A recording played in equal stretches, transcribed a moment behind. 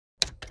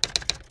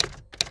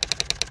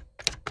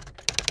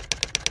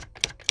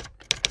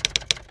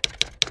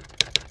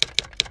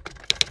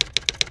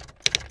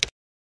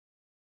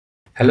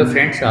Hello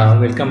friends,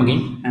 welcome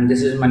again. And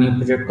this is my new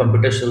project,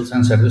 Computer Sales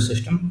and Service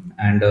System.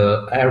 And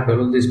I have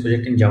developed this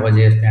project in Java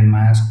JSP and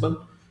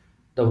MySQL.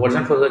 The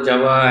version for the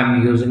Java I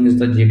am using is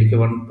the JDK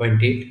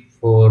 1.8.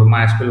 For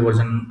MySQL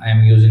version, I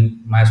am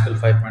using MySQL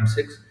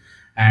 5.6.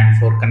 And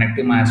for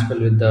connecting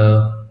MySQL with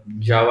the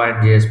Java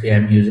and JSP, I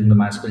am using the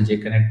MySQL J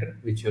connector,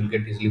 which you will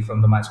get easily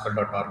from the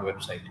mysql.org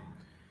website.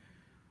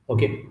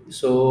 Okay,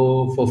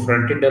 so for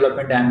front-end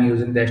development, I'm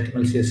using the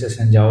HTML, CSS,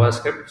 and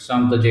JavaScript.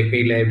 Some of the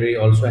jQuery library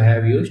also I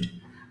have used,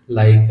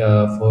 like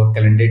for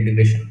calendar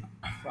integration,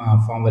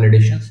 form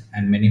validations,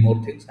 and many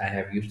more things. I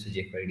have used the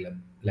jQuery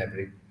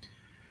library.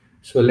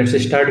 So let's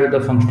start with the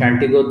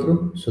functionality go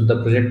through. So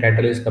the project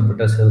title is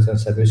Computer Sales and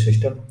Service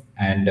System,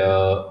 and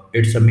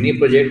it's a mini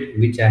project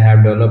which I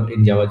have developed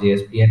in Java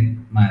JSP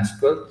and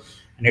MySQL,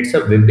 and it's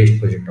a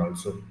web-based project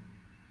also.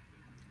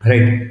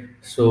 Right.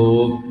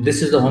 So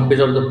this is the home page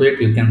of the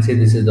project. You can see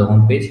this is the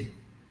home page,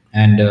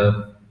 and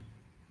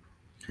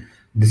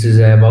this is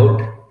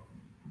about.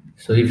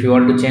 So if you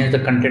want to change the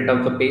content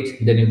of the page,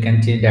 then you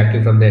can change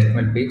directly from the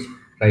HTML page.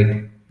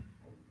 Right.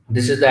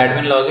 This is the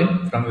admin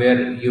login from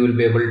where you will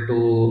be able to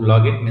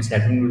log in. Means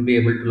admin will be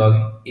able to log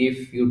in.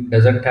 If you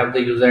doesn't have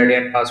the user ID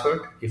and password,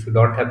 if you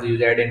don't have the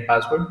user ID and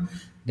password,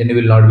 then you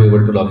will not be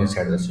able to log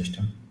inside the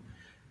system.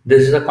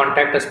 This is the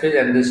contact us page,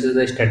 and this is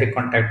the static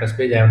contact us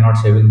page. I am not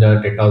saving the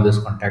data of this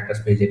contact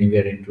us page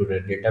anywhere into the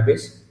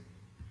database.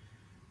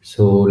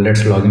 So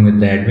let's log in with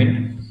the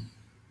admin.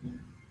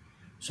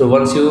 So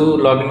once you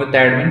log in with the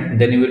admin,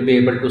 then you will be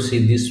able to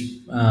see this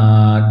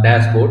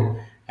dashboard,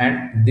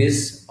 and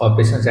this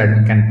operations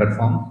admin can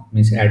perform.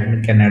 Means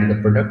admin can add the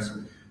products.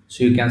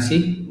 So you can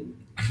see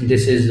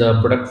this is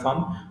the product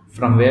form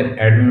from where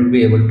admin will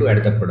be able to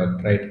add the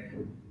product, right?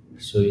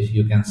 So if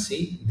you can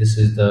see, this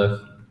is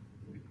the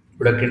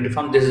product entry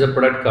form. This is a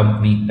product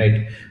company,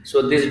 right?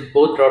 So these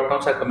both drop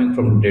downs are coming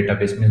from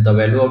database. Means the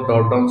value of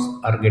drop downs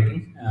are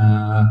getting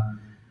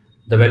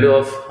the value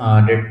of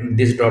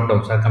these drop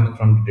downs are coming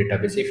from the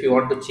database. If you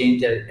want to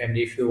change and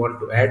if you want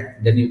to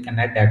add, then you can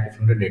add directly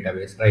from the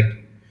database, right?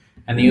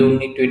 And you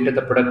need to enter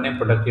the product name,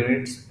 product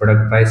units,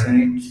 product price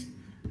units,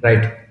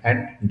 right?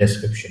 And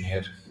description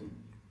here.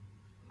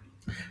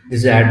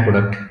 This is add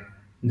product.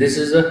 This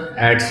is a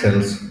add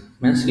cells.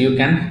 Means you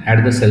can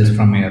add the cells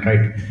from here,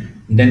 right?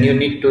 Then you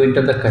need to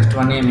enter the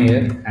customer name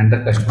here and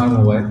the customer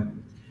mobile,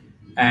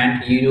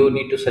 and you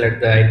need to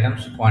select the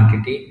items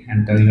quantity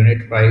and the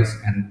unit price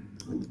and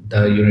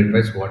the unit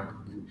price what,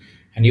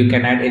 and you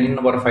can add any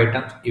number of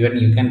items. Even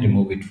you can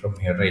remove it from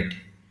here, right?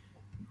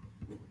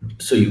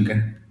 So you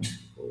can,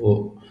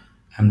 oh,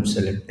 I'm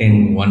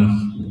selecting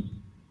one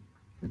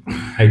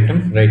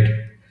item, right?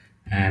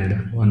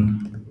 And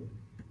one,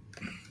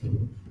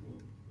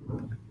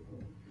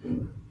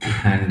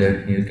 and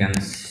you can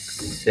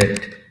set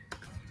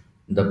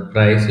the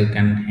price. You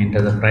can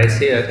enter the price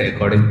here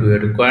according to your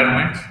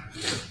requirements,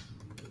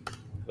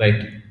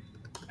 right?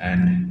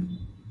 And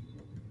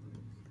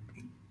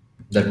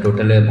the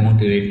total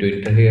amount you need to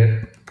enter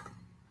here,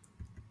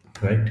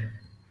 right?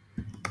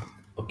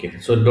 Okay,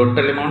 so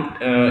total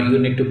amount you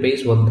need to pay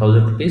is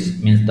 1000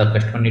 rupees. Means the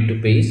customer need to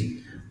pay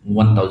is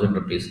 1000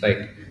 rupees,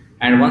 right?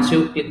 And once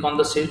you click on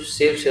the save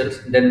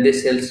sales, then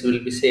this sales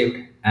will be saved,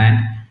 and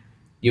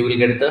you will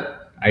get the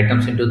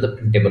items into the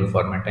printable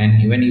format, and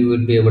even you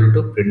will be able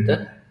to print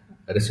the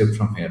receipt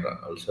from here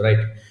also, right?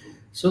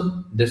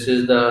 So this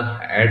is the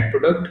add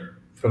product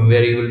from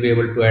where you will be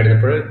able to add the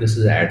product. This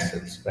is add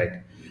sales, right?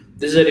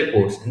 This is a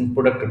reports in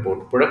product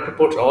report. Product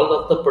reports, all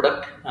of the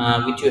product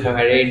which you have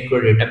added into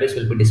a database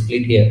will be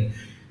displayed here.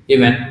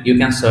 Even you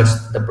can search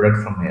the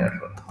product from here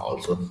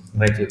also,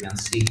 right? You can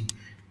see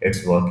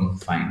it's working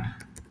fine,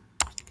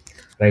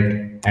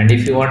 right? And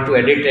if you want to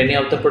edit any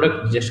of the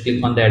product, just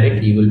click on the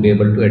edit. You will be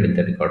able to edit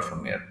the record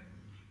from here.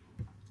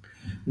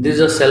 This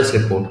is a sales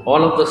report.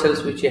 All of the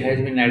cells which has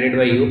been added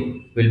by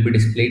you will be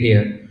displayed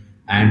here.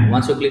 And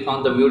once you click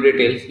on the view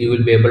details, you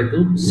will be able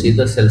to see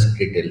the sales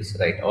details,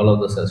 right? All of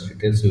the sales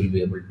details you will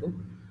be able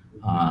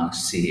to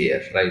see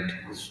here, right?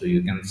 So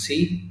you can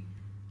see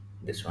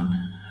this one,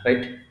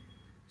 right?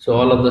 So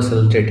all of the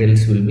sales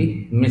details will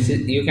be,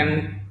 you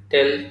can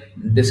tell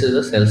this is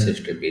a sales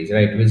history page,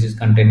 right? Which is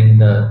containing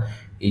the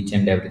each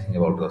and everything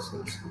about the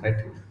sales, right?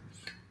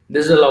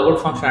 This is a logout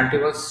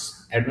functionality.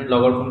 Once admin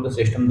logout from the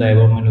system, the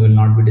above menu will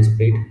not be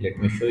displayed. Let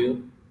me show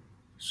you.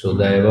 So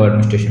the above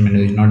administration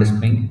menu is not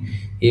displaying.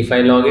 If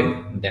I log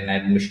in, then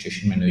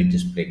administration menu is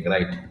displaying,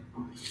 right?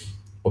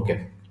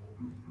 Okay.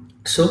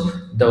 So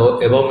the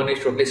above menu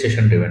is totally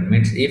session driven.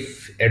 Means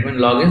if admin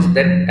logins,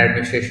 then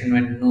administration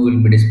menu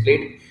will be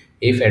displayed.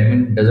 If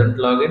admin doesn't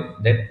log in,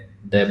 then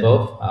the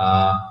above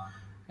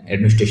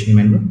administration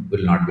menu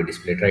will not be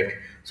displayed, right?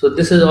 So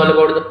this is all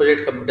about the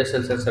project computer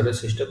sales and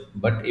service system.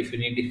 But if you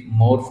need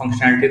more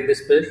functionality in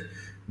this page,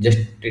 just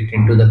hit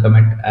into the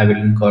comment. I will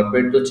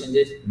incorporate those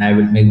changes, and I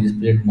will make this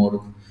project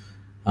more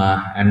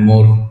and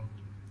more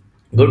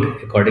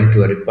good according to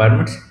your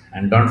requirements.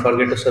 And don't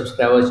forget to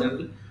subscribe our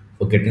channel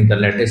for getting the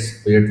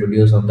latest project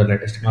videos on the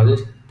latest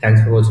technologies.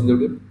 Thanks for watching the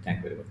video.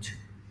 Thank you very much.